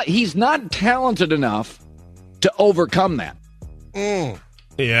 he's not talented enough to overcome that.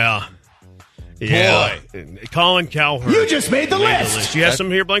 Yeah. Yeah. Boy. Colin Cowherd. You just made the list. You have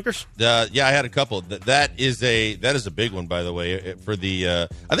some here, Blinkers? Yeah, I had a couple. That is a big one, by the way. For the,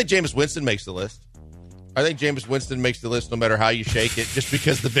 I think Jameis Winston makes the list. I think Jameis Winston makes the list no matter how you shake it, just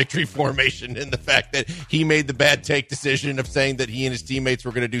because the victory formation and the fact that he made the bad take decision of saying that he and his teammates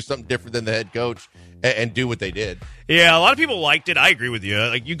were going to do something different than the head coach and do what they did. Yeah, a lot of people liked it. I agree with you.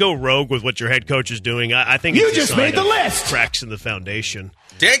 Like, you go rogue with what your head coach is doing. I think you it's just made the list. Cracks in the foundation.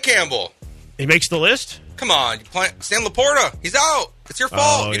 Dan Campbell. He makes the list? Come on. Stan Laporta. He's out. It's your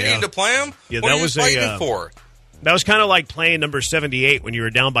fault. You didn't need to play him. Yeah, what are you fighting for? That was kind of like playing number 78 when you were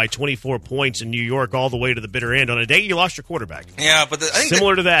down by 24 points in New York all the way to the bitter end on a day you lost your quarterback. Yeah, but I think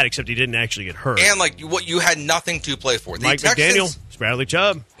similar to that, except he didn't actually get hurt. And like you had nothing to play for. Mike McDaniel, Bradley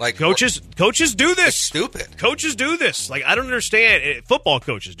Chubb. Like coaches do this. It's stupid. Coaches do this. Like, I don't understand. Football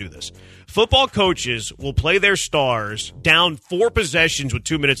coaches do this. Football coaches will play their stars down 4 possessions with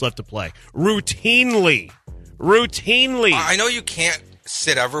 2 minutes left to play. Routinely. I know you can't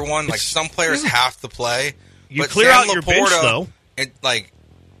sit everyone. Like, some players have to play. You clear out your bench, though. And, like,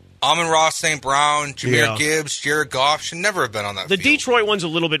 Amon-Ra St. Brown, Jahmyr Gibbs, Jared Goff should never have been on that field. The Detroit one's a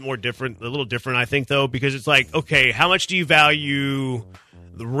little different, I think, though, because it's like, okay, how much do you value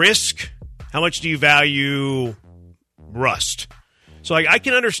the risk? How much do you value rust? So I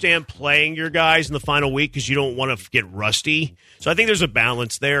can understand playing your guys in the final week because you don't want to get rusty. So I think there's a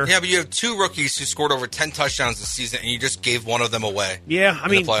balance there. Yeah, but you have 2 rookies who scored over 10 touchdowns this season, and you just gave one of them away. Yeah, I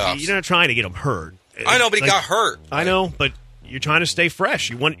mean, you're not trying to get them hurt. I know, but he got hurt. I know, but you're trying to stay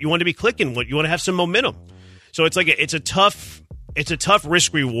fresh. You want to be clicking. You want to have some momentum. So it's like it's a tough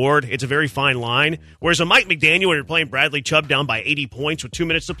risk reward. It's a very fine line. Whereas a Mike McDaniel, when you're playing Bradley Chubb down by 80 points with 2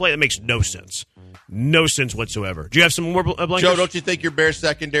 minutes to play, that makes no sense. No sense whatsoever. Do you have some more, Blankers? Joe, don't you think your Bears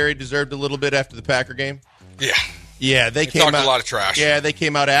secondary deserved a little bit after the Packer game? Yeah. Yeah, they came out a lot of trash. Yeah, they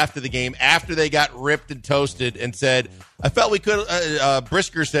came out after the game, after they got ripped and toasted, and said, I felt we could.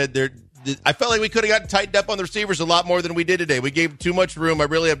 Brisker said I felt like we could have gotten tightened up on the receivers a lot more than we did today. We gave them too much room. I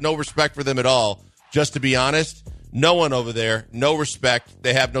really have no respect for them at all. Just to be honest, no one over there, no respect.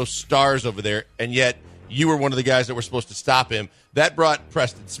 They have no stars over there, and yet you were one of the guys that were supposed to stop him. That brought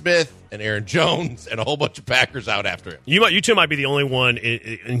Preston Smith and Aaron Jones and a whole bunch of Packers out after him. You two might be the only one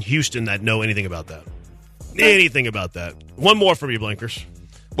in Houston that know anything about that. Anything about that. One more from you, Blinkers.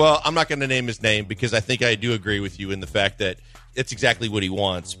 Well, I'm not going to name his name because I think I do agree with you in the fact that it's exactly what he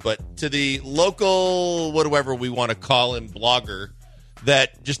wants. But to the local, whatever we want to call him, blogger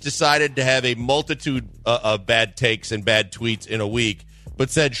that just decided to have a multitude of bad takes and bad tweets in a week, but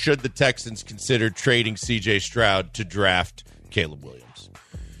said, should the Texans consider trading C.J. Stroud to draft Caleb Williams?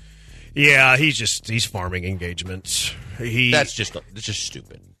 Yeah, he's farming engagements. It's just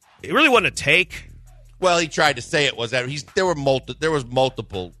stupid. It really wasn't a take. Well, he tried to say it was that there was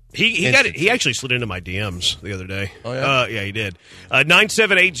multiple. He actually slid into my DMs the other day. Oh yeah, yeah, he did.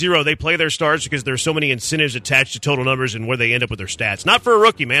 9780. They play their stars because there's so many incentives attached to total numbers and where they end up with their stats. Not for a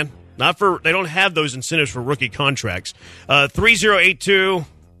rookie, man. They don't have those incentives for rookie contracts. 3082.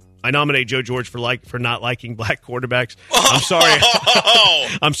 I nominate Joe George for not liking black quarterbacks. I'm sorry.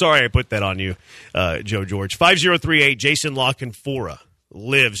 I'm sorry I put that on you, Joe George. 5038. Jason Lockenfora.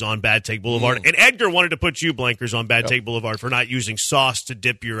 lives on Bad Take Boulevard. And Edgar wanted to put you, Blankers, on Bad Take Boulevard for not using sauce to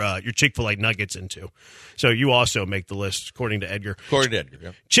dip your Chick-fil-A nuggets into. So you also make the list, according to Edgar. According to Edgar,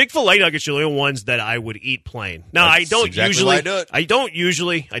 yeah. Chick-fil-A nuggets are the only ones that I would eat plain. Now, I don't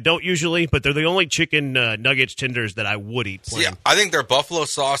usually, but they're the only chicken nuggets tenders that I would eat plain. See, I think their buffalo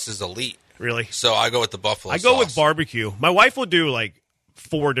sauce is elite. Really? So I go with the buffalo sauce. I go with barbecue. My wife will do,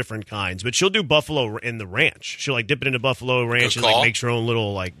 4 different kinds, but she'll do buffalo in the ranch. She'll dip it into buffalo ranch and makes her own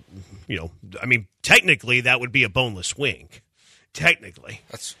little technically that would be a boneless wing. Technically.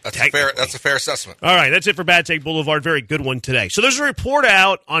 That's a fair assessment. All right, that's it for Bad Take Boulevard. Very good one today. So there's a report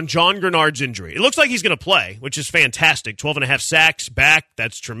out on John Grenard's injury. It looks like he's going to play, which is fantastic. 12.5 sacks back.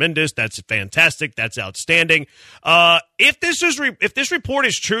 That's tremendous. That's fantastic. That's outstanding. If this report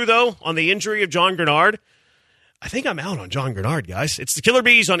is true, though, on the injury of John Grenard, I think I'm out on John Grenard, guys. It's the Killer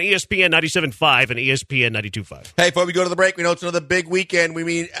Bees on ESPN 97.5 and ESPN 92.5. Hey, before we go to the break, we know it's another big weekend. We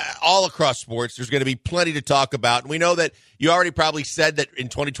mean all across sports. There's going to be plenty to talk about. And we know that you already probably said that in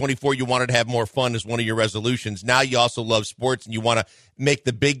 2024 you wanted to have more fun as one of your resolutions. Now you also love sports and you want to make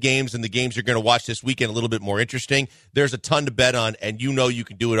the big games and the games you're going to watch this weekend a little bit more interesting. There's a ton to bet on, and you know you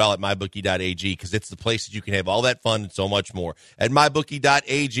can do it all at mybookie.ag because it's the place that you can have all that fun and so much more. At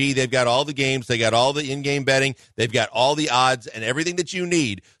mybookie.ag, they've got all the games. They got all the in-game betting. They've got all the odds and everything that you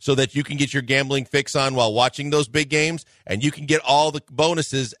need so that you can get your gambling fix on while watching those big games, and you can get all the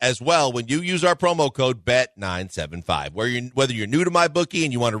bonuses as well when you use our promo code BET975. Whether you're new to MyBookie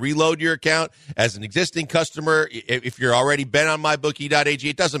and you want to reload your account as an existing customer, if you're already been on mybookie.ag,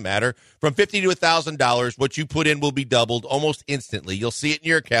 it doesn't matter. From $50 to $1,000, what you put in will be doubled almost instantly. You'll see it in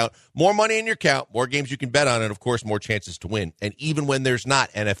your account. More money in your account, more games you can bet on, and, of course, more chances to win. And even when there's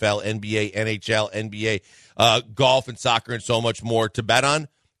not NFL, NBA, NHL, NBA, golf and soccer and so much more to bet on,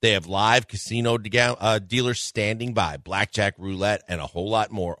 they have live casino dealers standing by, blackjack, roulette, and a whole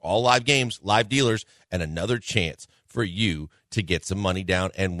lot more. All live games, live dealers, and another chance for you to get some money down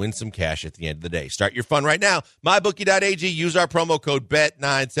and win some cash at the end of the day. Start your fun right now. MyBookie.ag. Use our promo code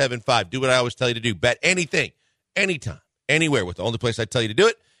BET975. Do what I always tell you to do. Bet anything, anytime, anywhere. With the only place I tell you to do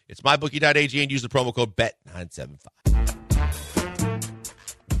it, it's MyBookie.ag, and use the promo code BET975.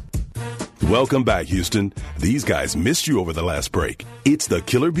 Welcome back, Houston. These guys missed you over the last break. It's the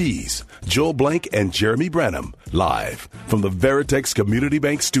Killer Bees, Joel Blank and Jeremy Branham, live from the Veritex Community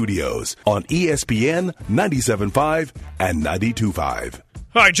Bank Studios on ESPN 97.5 and 92.5.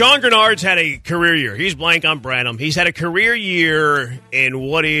 All right, John Grenard's had a career year. He's Blank, I'm Branham. He's had a career year in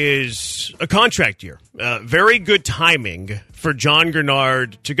what is a contract year. Very good timing for John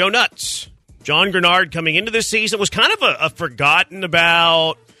Grenard to go nuts. John Grenard coming into this season was kind of a forgotten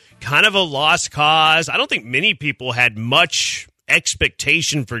about, kind of a lost cause. I don't think many people had much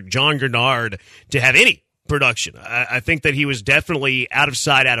expectation for John Grenard to have any production. I think that he was definitely out of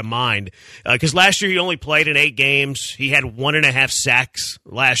sight, out of mind. Because last year he only played in 8 games. He had 1.5 sacks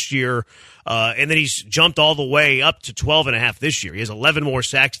last year. And then he's jumped all the way up to 12.5 this year. He has 11 more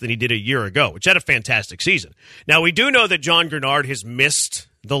sacks than he did a year ago, which had a fantastic season. Now, we do know that John Grenard has missed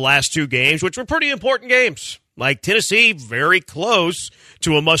the last 2 games, which were pretty important games. Like Tennessee, very close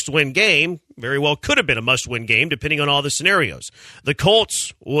to a must-win game. Very well could have been a must-win game, depending on all the scenarios. The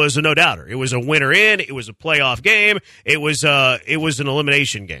Colts was a no-doubter. It was a winner in. It was a playoff game. It was an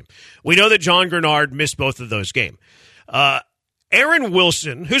elimination game. We know that John Grenard missed both of those games. Aaron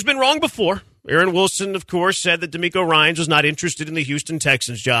Wilson, who's been wrong before. Aaron Wilson, of course, said that DeMeco Ryans was not interested in the Houston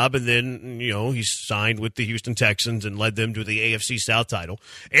Texans job, and then, he signed with the Houston Texans and led them to the AFC South title.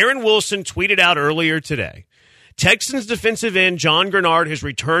 Aaron Wilson tweeted out earlier today, Texans defensive end John Grenard has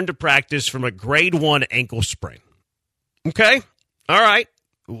returned to practice from a grade 1 ankle sprain. Okay? All right.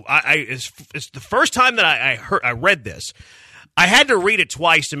 It's the first time that I read this. I had to read it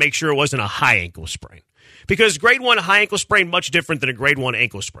twice to make sure it wasn't a high ankle sprain. Because grade 1 high ankle sprain, much different than a grade 1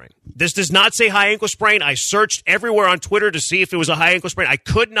 ankle sprain. This does not say high ankle sprain. I searched everywhere on Twitter to see if it was a high ankle sprain. I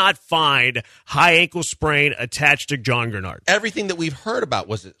could not find high ankle sprain attached to John Grenard. Everything that we've heard about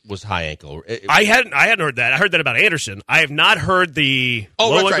was high ankle. I hadn't heard that. I heard that about Anderson. I have not heard the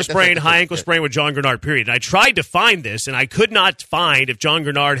low ankle sprain, high ankle sprain with John Grenard, period. And I tried to find this, and I could not find if John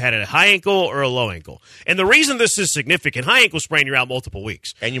Grenard had a high ankle or a low ankle. And the reason this is significant, high ankle sprain, you're out multiple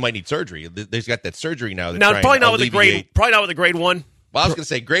weeks. And you might need surgery. They've got that surgery now. Now, probably not with a grade 1. Well, I was going to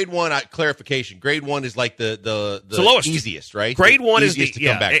say grade 1, clarification. Grade 1 is like the lowest, easiest, right? Grade 1 is easiest to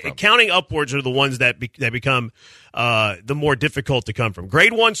come back from. Counting upwards are the ones that become the more difficult to come from.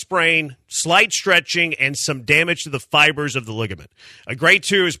 Grade 1 sprain, slight stretching, and some damage to the fibers of the ligament. A grade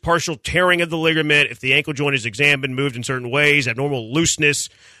 2 is partial tearing of the ligament if the ankle joint is examined, moved in certain ways, abnormal looseness,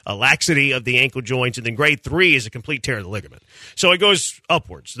 a laxity of the ankle joints, and then grade 3 is a complete tear of the ligament. So it goes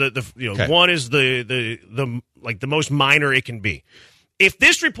upwards. Okay. 1 is the most minor it can be. If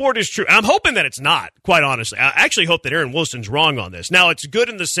this report is true, I'm hoping that it's not, quite honestly. I actually hope that Aaron Wilson's wrong on this. Now, it's good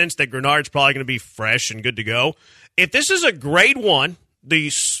in the sense that Grenard's probably going to be fresh and good to go. If this is a grade 1,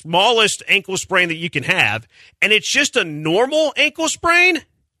 the smallest ankle sprain that you can have, and it's just a normal ankle sprain,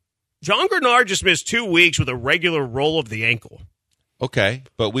 John Grenard just missed 2 weeks with a regular roll of the ankle. Okay,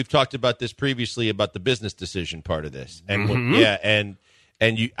 but we've talked about this previously about the business decision part of this. And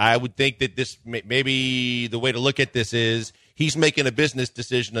I would think that this maybe the way to look at this is he's making a business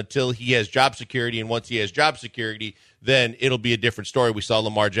decision until he has job security, and once he has job security, then it'll be a different story. We saw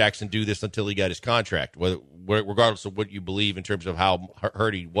Lamar Jackson do this until he got his contract. Regardless of what you believe in terms of how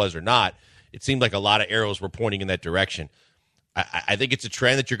hurt he was or not, it seemed like a lot of arrows were pointing in that direction. I think it's a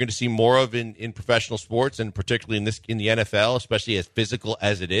trend that you're going to see more of in professional sports, and particularly in the NFL, especially as physical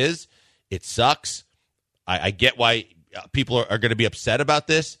as it is. It sucks. I get why people are going to be upset about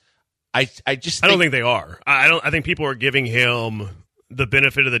this. I don't think they are. I think people are giving him the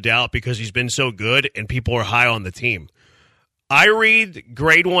benefit of the doubt because he's been so good and people are high on the team. I read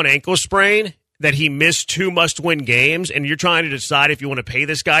grade 1 ankle sprain that he missed 2 must-win games, and you're trying to decide if you want to pay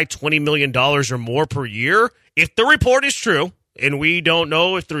this guy $20 million or more per year. If the report is true, and we don't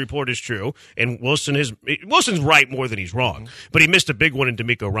know if the report is true, and Wilson's right more than he's wrong, but he missed a big one in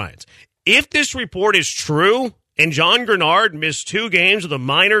D'Amico Ryans. If this report is true, and John Grenard missed 2 games with a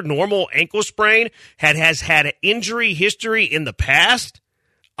minor normal ankle sprain, has had an injury history in the past,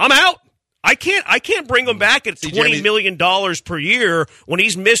 I'm out. I can't bring him back at $20 million per year when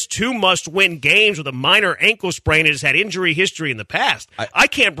he's missed 2 must-win games with a minor ankle sprain and has had injury history in the past. I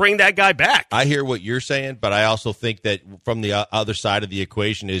can't bring that guy back. I hear what you're saying, but I also think that from the other side of the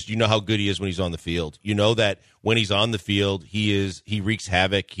equation is you know how good he is when he's on the field. You know that when he's on the field, he wreaks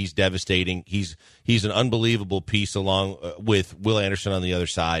havoc. He's devastating. He's an unbelievable piece along with Will Anderson on the other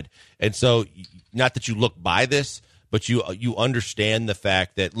side. And so, not that you look by this, but you understand the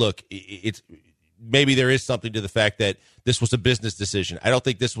fact that, look, it's maybe there is something to the fact that this was a business decision. I don't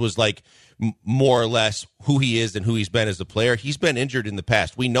think this was like more or less who he is and who he's been as a player. He's been injured in the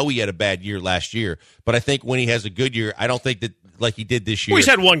past. We know he had a bad year last year, but I think when he has a good year, I don't think that like he did this year. Well, he's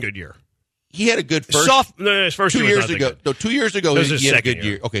had one good year. He had a good first. His first 2 years ago. No, 2 years ago he had a good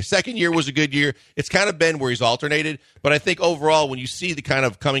year. Okay, second year was a good year. It's kind of been where he's alternated, but I think overall when you see the kind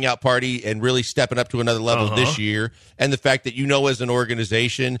of coming out party and really stepping up to another level this year, and the fact that as an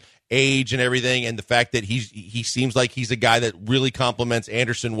organization, age and everything, and the fact that he seems like he's a guy that really complements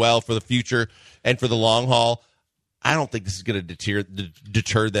Anderson well for the future and for the long haul. I don't think this is going to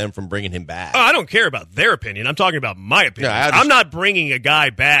deter them from bringing him back. Oh, I don't care about their opinion. I'm talking about my opinion. No, I'm not bringing a guy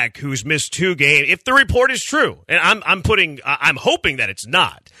back who's missed 2 games. If the report is true, and I'm hoping that it's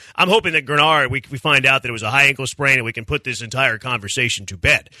not. I'm hoping that Grenard, we find out that it was a high ankle sprain and we can put this entire conversation to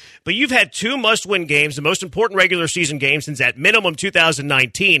bed. But you've had 2 must-win games, the most important regular season game since at minimum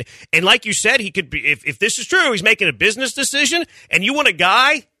 2019. And like you said, he could be. If this is true, he's making a business decision, and you want a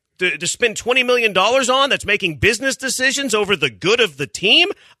guy to spend $20 million on that's making business decisions over the good of the team?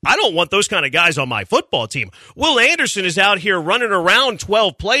 I don't want those kind of guys on my football team. Will Anderson is out here running around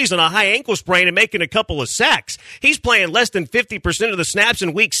 12 plays on a high ankle sprain and making a couple of sacks. He's playing less than 50% of the snaps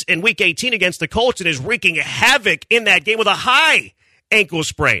in week 18 against the Colts and is wreaking havoc in that game with a high ankle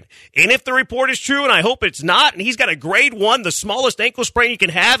sprain. And if the report is true, and I hope it's not, and he's got a grade 1, the smallest ankle sprain you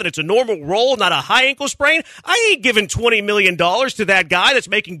can have, and it's a normal roll, not a high ankle sprain, I ain't giving $20 million to that guy that's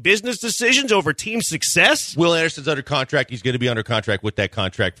making business decisions over team success. Will Anderson's under contract. He's going to be under contract with that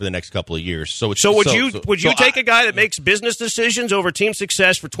contract for the next couple of years. So would you take a guy that makes business decisions over team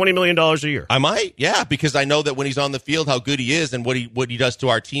success for $20 million a year? I might, yeah, because I know that when he's on the field, how good he is and what he does to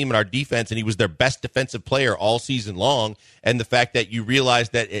our team and our defense, and he was their best defensive player all season long, and the fact that you realize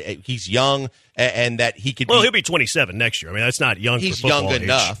that he's young and that he could. Well, he'll be 27 next year. I mean, that's not young. He's for football young age.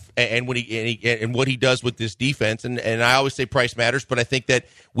 enough, and when and what he does with this defense, and I always say price matters, but I think that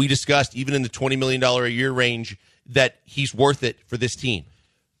we discussed even in the $20 million a year range that he's worth it for this team.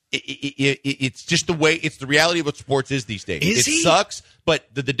 It's just the way. It's the reality of what sports is these days. It sucks, but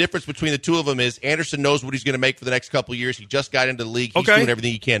the difference between the two of them is Anderson knows what he's going to make for the next couple of years. He just got into the league. He's doing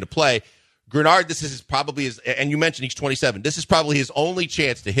everything he can to play. Grenard, this is probably his, and you mentioned he's 27. This is probably his only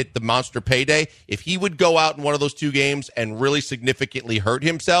chance to hit the monster payday. If he would go out in one of those two games and really significantly hurt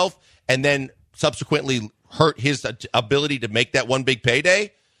himself and then subsequently hurt his ability to make that one big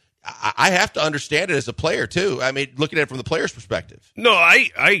payday, I have to understand it as a player too. I mean, looking at it from the player's perspective. No,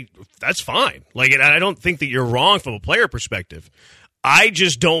 I that's fine. Like, I don't think that you're wrong from a player perspective. I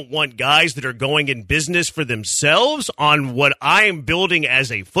just don't want guys that are going in business for themselves on what I am building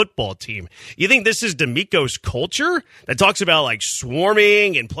as a football team. You think this is D'Amico's culture that talks about like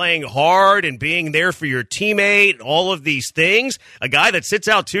swarming and playing hard and being there for your teammate and all of these things? A guy that sits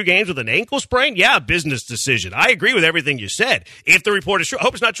out 2 games with an ankle sprain? Yeah, business decision. I agree with everything you said. If the report is true, I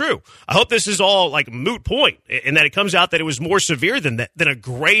hope it's not true. I hope this is all like a moot point and that it comes out that it was more severe than that, than a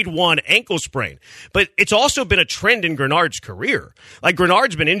grade 1 ankle sprain. But it's also been a trend in Grenard's career. Like,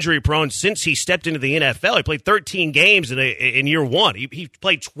 Grenard's been injury-prone since he stepped into the NFL. He played 13 games in year 1. He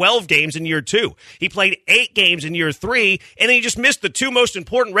played 12 games in year 2. He played 8 games in year 3, and then he just missed the 2 most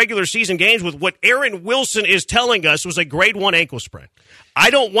important regular season games with what Aaron Wilson is telling us was a grade 1 ankle sprain. I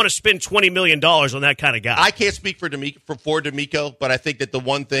don't want to spend $20 million on that kind of guy. I can't speak for D'Amico, but I think that the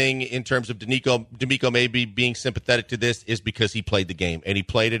one thing in terms of D'Amico maybe being sympathetic to this is because he played the game, and he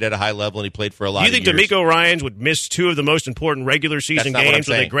played it at a high level, and he played for a lot of years. You think D'Amico Ryans would miss 2 of the most important regular season games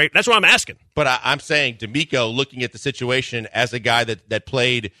with a great? That's what I'm asking. But I'm saying D'Amico, looking at the situation as a guy that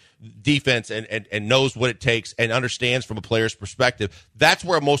played defense and knows what it takes and understands from a player's perspective, that's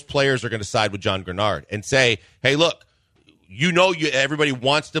where most players are going to side with John Grenard and say, hey, look, everybody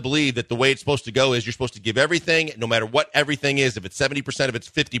wants to believe that the way it's supposed to go is you're supposed to give everything, no matter what everything is. If it's 70%, if it's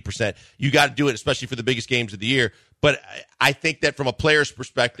 50%, you got to do it, especially for the biggest games of the year. But I think that from a player's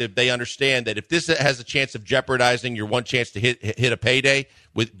perspective, they understand that if this has a chance of jeopardizing your one chance to hit a payday,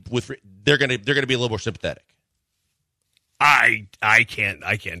 they're going to be a little more sympathetic. I can't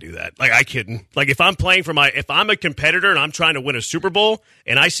do that. Like, I couldn't. Like, if I'm playing if I'm a competitor and I'm trying to win a Super Bowl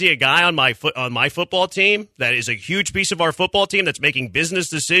and I see a guy on my football team that is a huge piece of our football team that's making business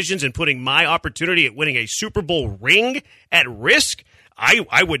decisions and putting my opportunity at winning a Super Bowl ring at risk,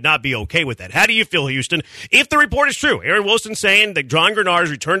 I would not be okay with that. How do you feel, Houston? If the report is true, Aaron Wilson saying that John Grenard has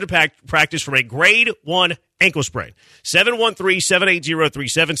returned to practice from a grade 1 ankle sprain.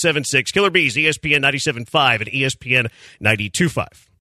 713-780-3776. Killer Bees, ESPN 97.5 and ESPN 92.5.